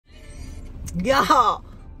Y'all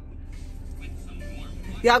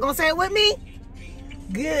gonna say it with me?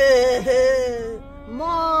 Good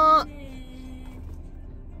morning.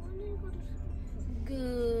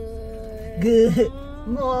 Good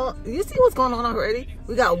morning. You see what's going on already?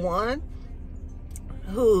 We got one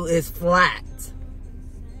who is flat.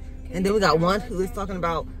 And then we got one who is talking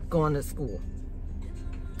about going to school.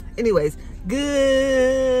 Anyways, good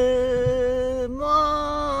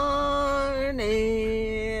morning.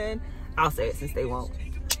 I'll say it since they won't.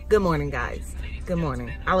 Good morning, guys. Good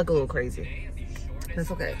morning. I look a little crazy.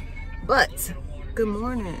 That's okay. But, good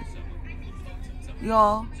morning.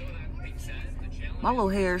 Y'all, my little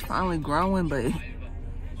hair is finally growing, but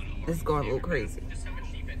it's going a little crazy.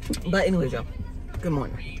 But anyways, y'all, good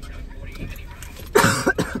morning.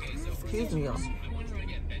 Excuse me, y'all.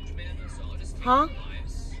 Huh?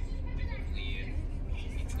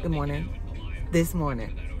 Good morning. This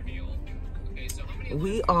morning,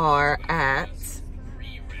 we are at...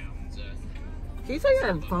 Can you tell you're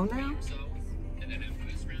on the phone now?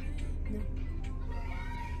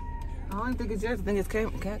 I don't think it's yours. I think it's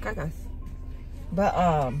Kaka's. But,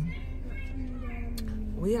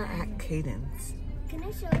 we are at Kaidens. Can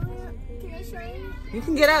I show you? Can I show you? You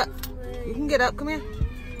can get up. You can get up. Come here.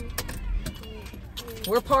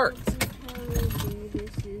 We're parked.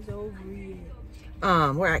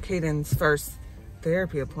 We're at Kaidens' first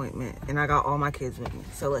therapy appointment, and I got all my kids with me.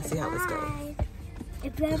 So let's see how this goes.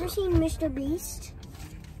 Have you ever seen Mr. Beast?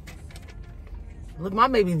 Look, my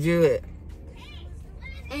baby Jewett.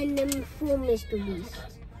 And then full Mr. Beast.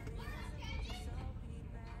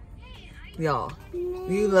 Y'all, do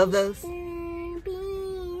you love those? Mr.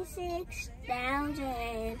 Beast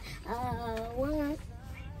 6001.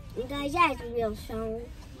 You guys, that's a real song.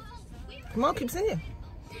 Come on, keep singing.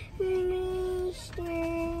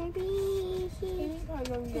 Mr. Beast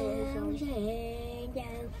 6001.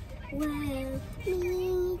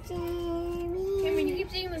 Cameron, you keep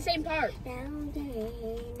singing the same part.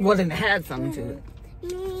 Well, then it had something to it.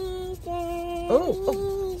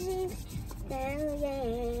 Oh.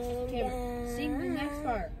 Cameron, sing the next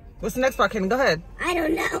part. What's the next part, Kenny? Go ahead. I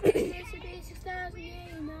don't know.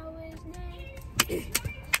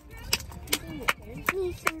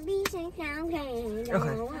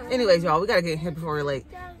 Okay. Anyways, y'all, we gotta get in here before we're late.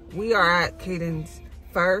 We are at Kaidens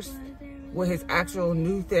first with his actual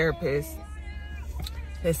new therapist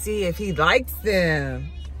to see if he likes them.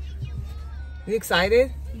 You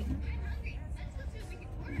excited?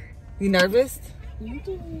 You nervous?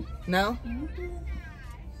 No?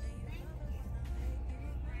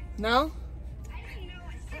 No?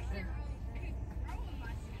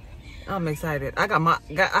 I'm excited. I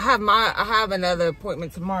have another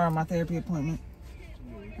appointment tomorrow, my therapy appointment.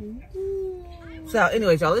 So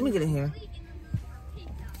anyways, y'all, let me get in here.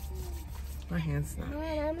 My hand's not.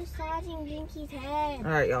 I'm massaging Dinky's head.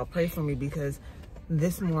 All right, y'all, pray for me because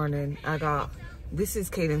this morning this is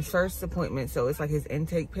Kaidens' first appointment, so it's like his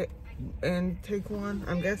intake one,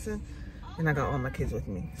 I'm guessing. And I got all my kids with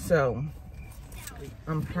me. So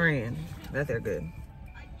I'm praying that they're good.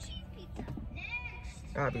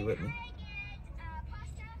 God be with me.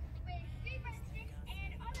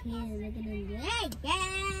 Yeah, look at him. Yeah.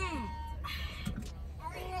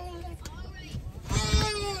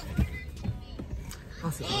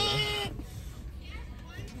 I'll see you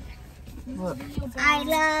later. Look. I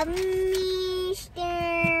love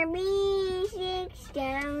Mr.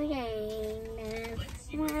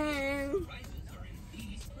 B6001.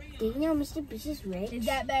 Did you know Mr. Beast is rich? Is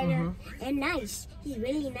that better? And nice. He's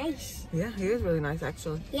really nice. Yeah, he is really nice,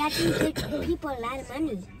 actually. He actually gives people a lot of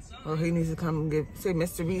money. Well, he needs to say,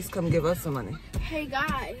 Mr. Beast, come give us some money. Hey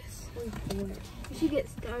guys, we should get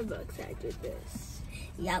Starbucks after this.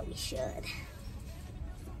 Yeah, we should.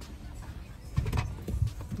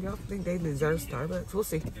 Y'all think they deserve Starbucks? We'll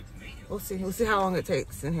see. We'll see. We'll see how long it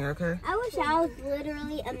takes in here, okay? I wish I was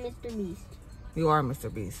literally a Mr. Beast. You are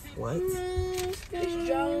Mr. Beast. What? This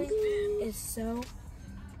drawing is so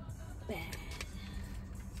bad.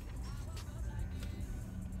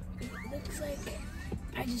 It looks like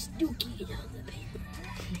I just dookied it on the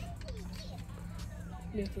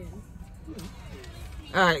paper.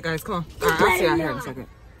 All right, guys, come on. All right, I'll see you out here in a second.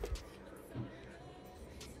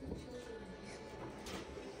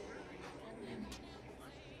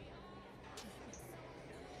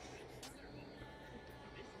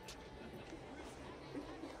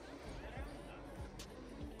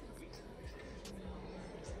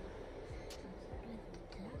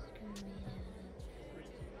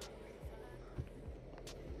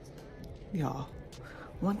 Y'all,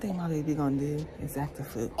 one thing my baby gonna do is act a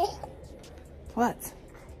fool. What?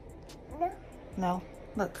 No. No?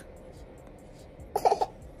 Look.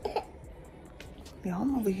 Yeah,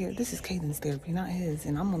 I'm over here. This is Kaidens therapy, not his.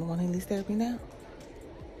 And I'm on the one who needs therapy now.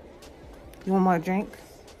 You want more drink?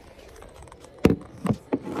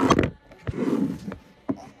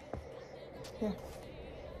 Yeah.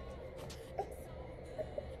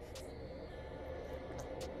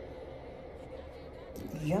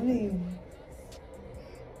 Yummy.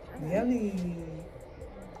 Yummy.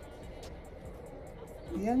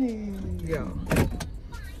 Yummy. Yo.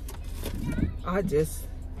 I just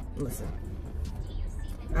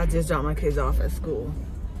dropped my kids off at school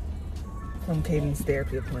from Kaidens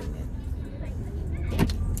therapy appointment.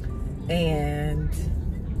 And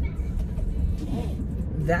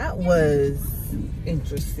that was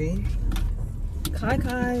interesting.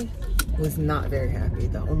 Kai was not very happy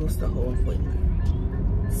almost the whole appointment.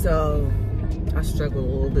 So I struggled a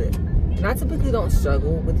little bit. And I typically don't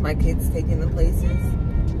struggle with my kids taking them places.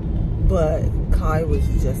 But Kai was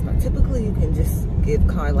just not. Typically you can just give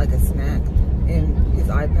Kai like a snack and his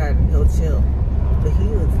iPad and he'll chill. But he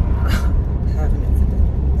was not having it today.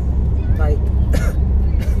 Like,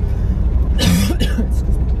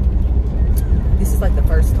 excuse me. This is like the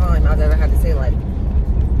first time I've ever had to say, like,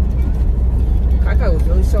 Kai was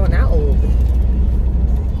really showing out a little bit.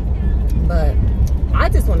 But I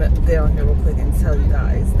just want to get on here real quick and tell you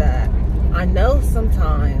guys that I know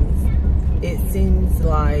sometimes it seems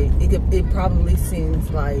like, it probably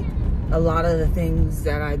seems like a lot of the things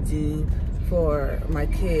that I do for my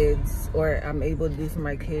kids, or I'm able to do for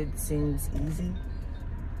my kids, seems easy.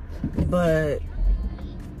 But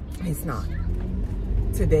it's not.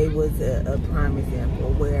 Today was a prime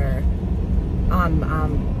example where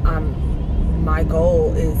my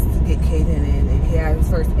goal is to get Kaiden in, and he had his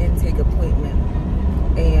first intake appointment,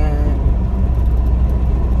 and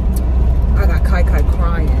I got Kai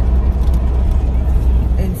crying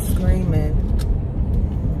and screaming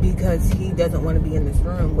because he doesn't want to be in this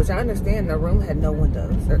room, which I understand the room had no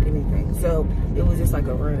windows or anything, so it was just like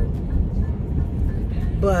a room.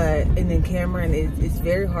 But, and then Cameron, it's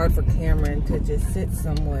very hard for Cameron to just sit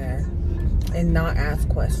somewhere and not ask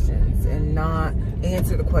questions and not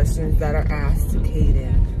answer the questions that are asked to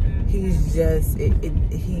Kaiden. He's just, it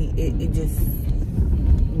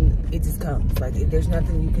just comes. Like, there's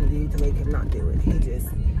nothing you can do to make him not do it.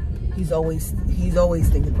 He's always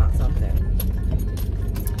thinking about something.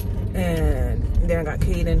 And then I got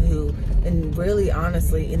Kaiden, who, and really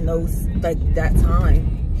honestly, in those, like, that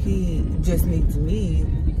time, he just needs me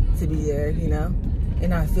to be there, you know?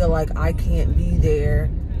 And I feel like I can't be there.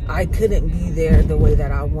 I couldn't be there the way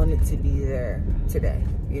that I wanted to be there today,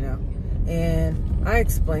 you know? And I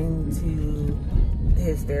explained to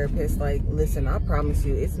his therapist, like, listen, I promise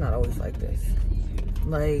you, it's not always like this.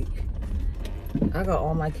 Like, I got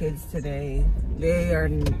all my kids today. They are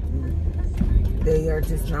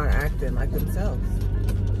just not acting like themselves.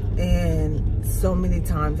 And so many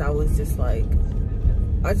times I was just like,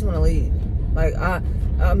 I just want to leave. Like,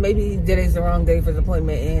 maybe today's the wrong day for the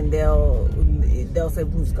appointment, and they'll say,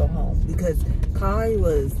 we just go home. Because Kai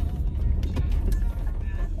was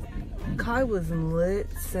lit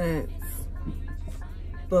since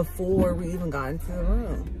before we even got into the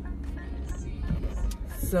room.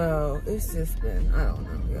 So it's just been, I don't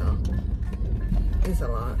know, y'all. It's a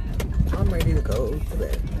lot. I'm ready to go to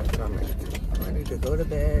bed. That's what I'm ready to do. I'm ready to go to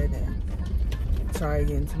bed and try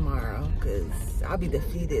again tomorrow, because I'll be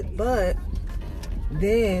defeated. But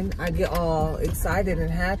then I get all excited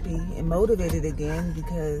and happy and motivated again,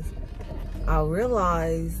 because I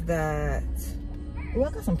realize that, well,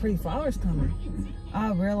 I got some pretty flowers coming.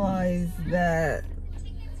 I realize that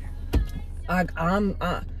I'm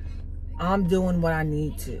doing what I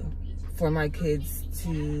need to for my kids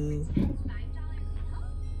to,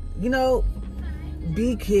 you know,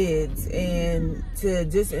 be kids and to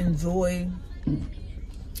just enjoy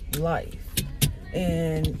life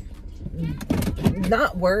and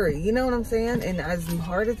not worry, you know what I'm saying? And as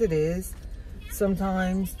hard as it is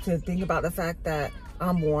sometimes to think about the fact that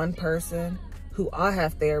I'm one person who I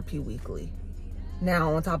have therapy weekly.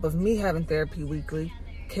 Now, on top of me having therapy weekly,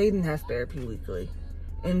 Kaiden has therapy weekly.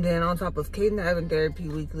 And then on top of Kaiden having therapy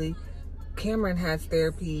weekly, Cameron has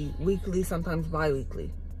therapy weekly, sometimes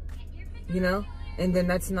bi-weekly, you know? And then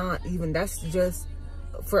that's just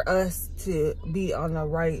for us to be on the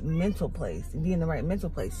right mental place, be in the right mental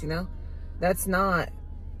place, you know? That's not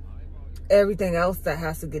everything else that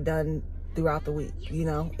has to get done throughout the week, you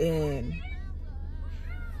know? And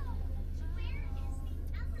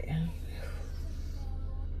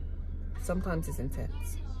sometimes it's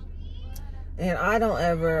intense. And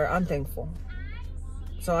I'm thankful.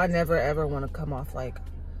 So I never ever want to come off like,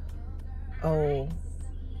 oh,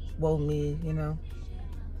 woe me, you know?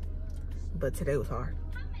 But today was hard.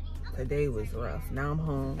 Today was rough. Now I'm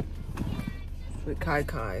home with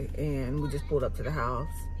Kai, and we just pulled up to the house,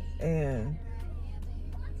 and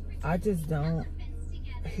I just don't,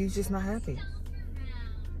 he's just not happy.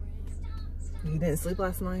 He didn't sleep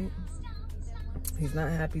last night. He's not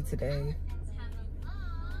happy today.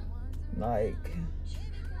 Like,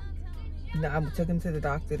 I took him to the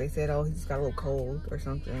doctor. They said, oh, he just got a little cold or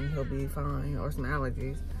something. He'll be fine, or some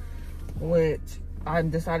allergies. Which I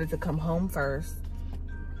decided to come home first,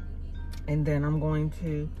 and then I'm going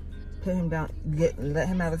to put him down, let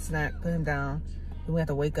him have a snack, put him down. Then we have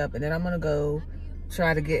to wake up, and then I'm gonna go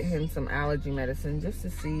try to get him some allergy medicine just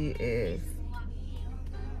to see if,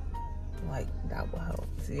 like, that will help.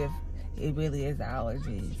 See if it really is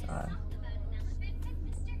allergies. I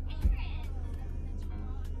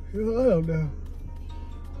don't know.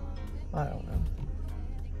 I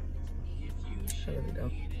really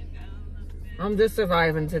don't. I'm just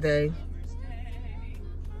surviving today.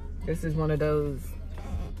 This is one of those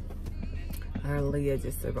Leah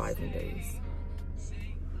just surviving days.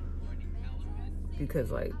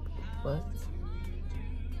 Because, like, what?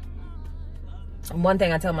 And one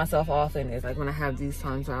thing I tell myself often is, like, when I have these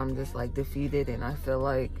times where I'm just, like, defeated and I feel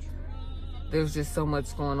like there's just so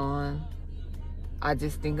much going on, I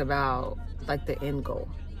just think about, like, the end goal,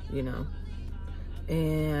 you know?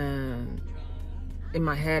 And in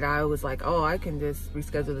my head, I was like, oh, I can just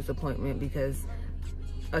reschedule this appointment because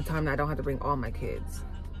a time that I don't have to bring all my kids.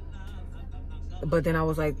 But then I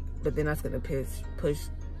was like, but then that's gonna push,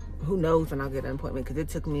 who knows when I'll get an appointment, because it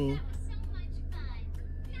took me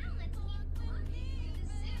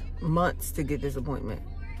months to get this appointment.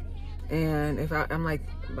 And if I'm like,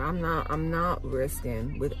 I'm not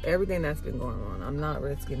risking, with everything that's been going on, I'm not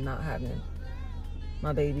risking not having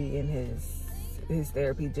my baby in his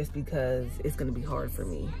therapy just because it's gonna be hard for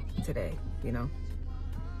me today, you know?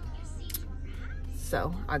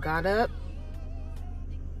 So I got up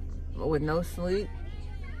with no sleep,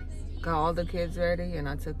 got all the kids ready, and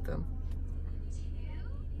I took them.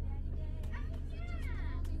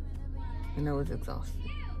 And it was exhausting.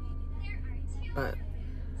 But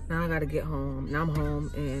now I gotta get home. Now I'm home,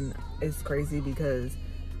 and it's crazy because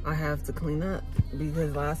I have to clean up,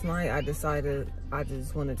 because last night I decided I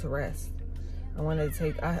just wanted to rest. I wanted to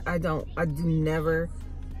take, I do never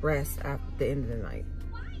rest at the end of the night.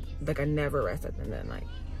 Like, I never rest at the end of the night.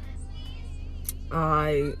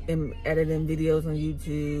 I am editing videos on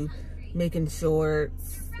YouTube, making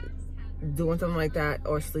shorts, doing something like that,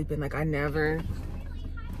 or sleeping. Like, I'm never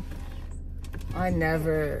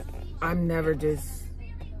just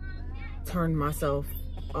turned myself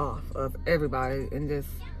off of everybody and just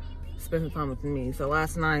spent some time with me. So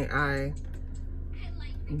last night I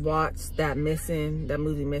watched that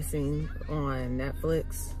movie Missing on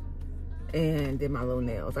Netflix, and did my little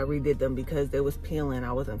nails. I redid them because they was peeling.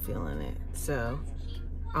 I wasn't feeling it. So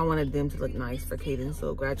I wanted them to look nice for Kaidens'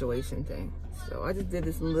 little graduation thing. So I just did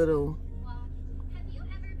this little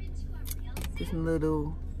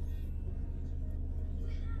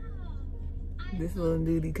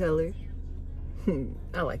nudie color.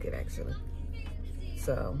 I like it, actually.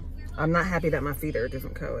 So I'm not happy that my feet are a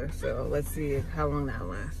different color. So let's see how long that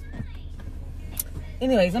lasts.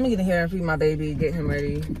 Anyways, let me get in here and feed my baby, get him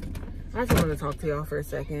ready. I just wanted to talk to y'all for a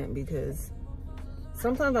second, because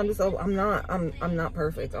sometimes I'm not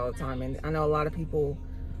perfect all the time. And I know a lot of people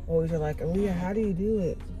always are like, Aaliyah, how do you do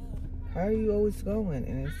it? How are you always going?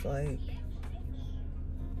 And it's like,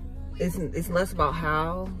 it's less about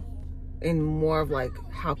how and more of like,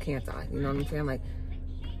 how can't I? You know what I'm saying? Like,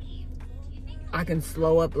 I can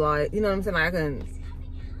slow up life, you know what I'm saying? Like,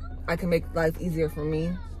 I can make life easier for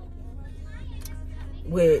me,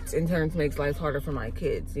 which in turn makes life harder for my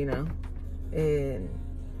kids, you know? And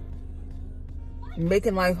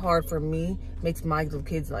making life hard for me makes my little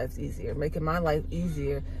kids' lives easier. Making my life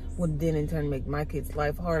easier would then in turn make my kids'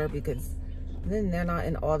 life harder, because then they're not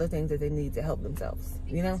in all the things that they need to help themselves,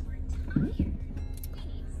 you know?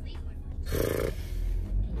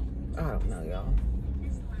 I don't know, y'all.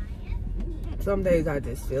 Some days I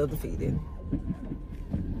just feel defeated.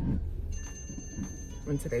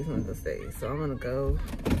 And today's one of those days. So I'm gonna go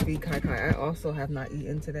feed Kai. I also have not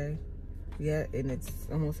eaten today yet, and it's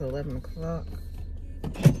almost 11 o'clock.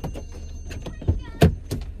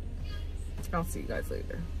 I'll see you guys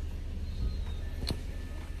later.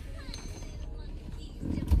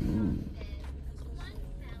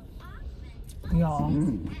 Y'all,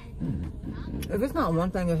 if it's not one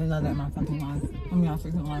thing, there's another in my fucking life. I mean, my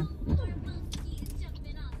freaking life.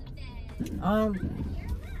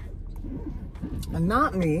 And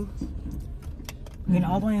not me getting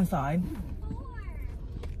all the way inside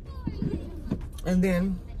and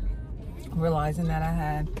then realizing that I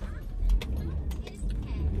had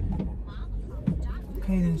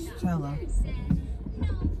Kaidens cello.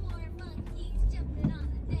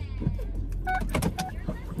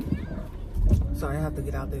 Sorry, I have to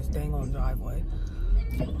get out this dang on driveway.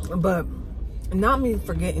 But not me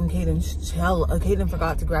forgetting Kaidens cello. Kaiden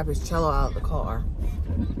forgot to grab his cello out of the car.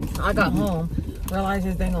 I got home, realized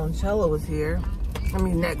his dang on cello was here. I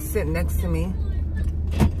mean, sitting next to me.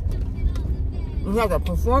 We had a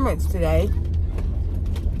performance today.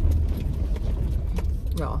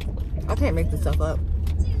 Y'all, I can't make this stuff up.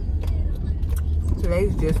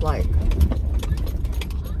 Today's just like,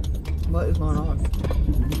 what is going on?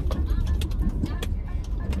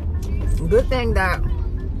 Good thing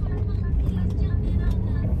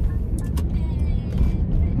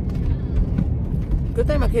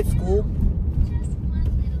my kid's school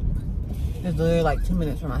is literally like 2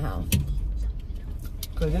 minutes from my house.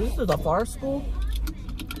 Because if this was a far school,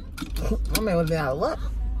 I may have been out of luck.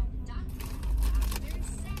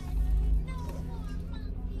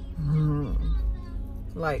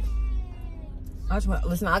 Like, I just went,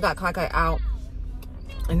 listen, I got Kai out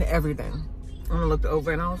and everything. And I looked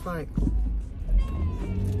over and I was like,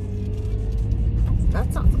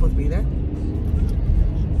 that's not supposed to be there.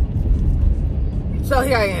 So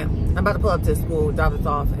here I am. I'm about to pull up to school, drop this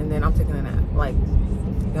off, and then I'm taking a nap. Like,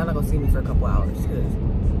 y'all not gonna see me for a couple hours because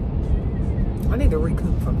I need to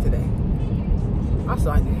recoup from today.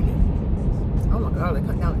 Also, I need it. Oh my God, they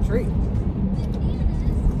cut down the tree.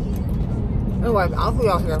 Anyway, I'll see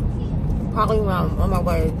y'all here. Probably when I'm on my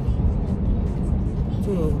way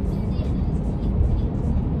to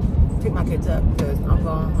pick my kids up because I'm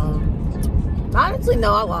going home. Honestly,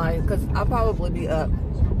 no, I lied because I'll probably be up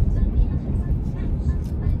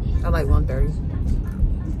at like 1:30.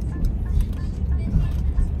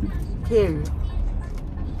 Kids.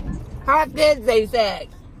 Have kids, they said.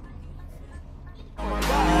 Oh my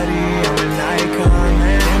God.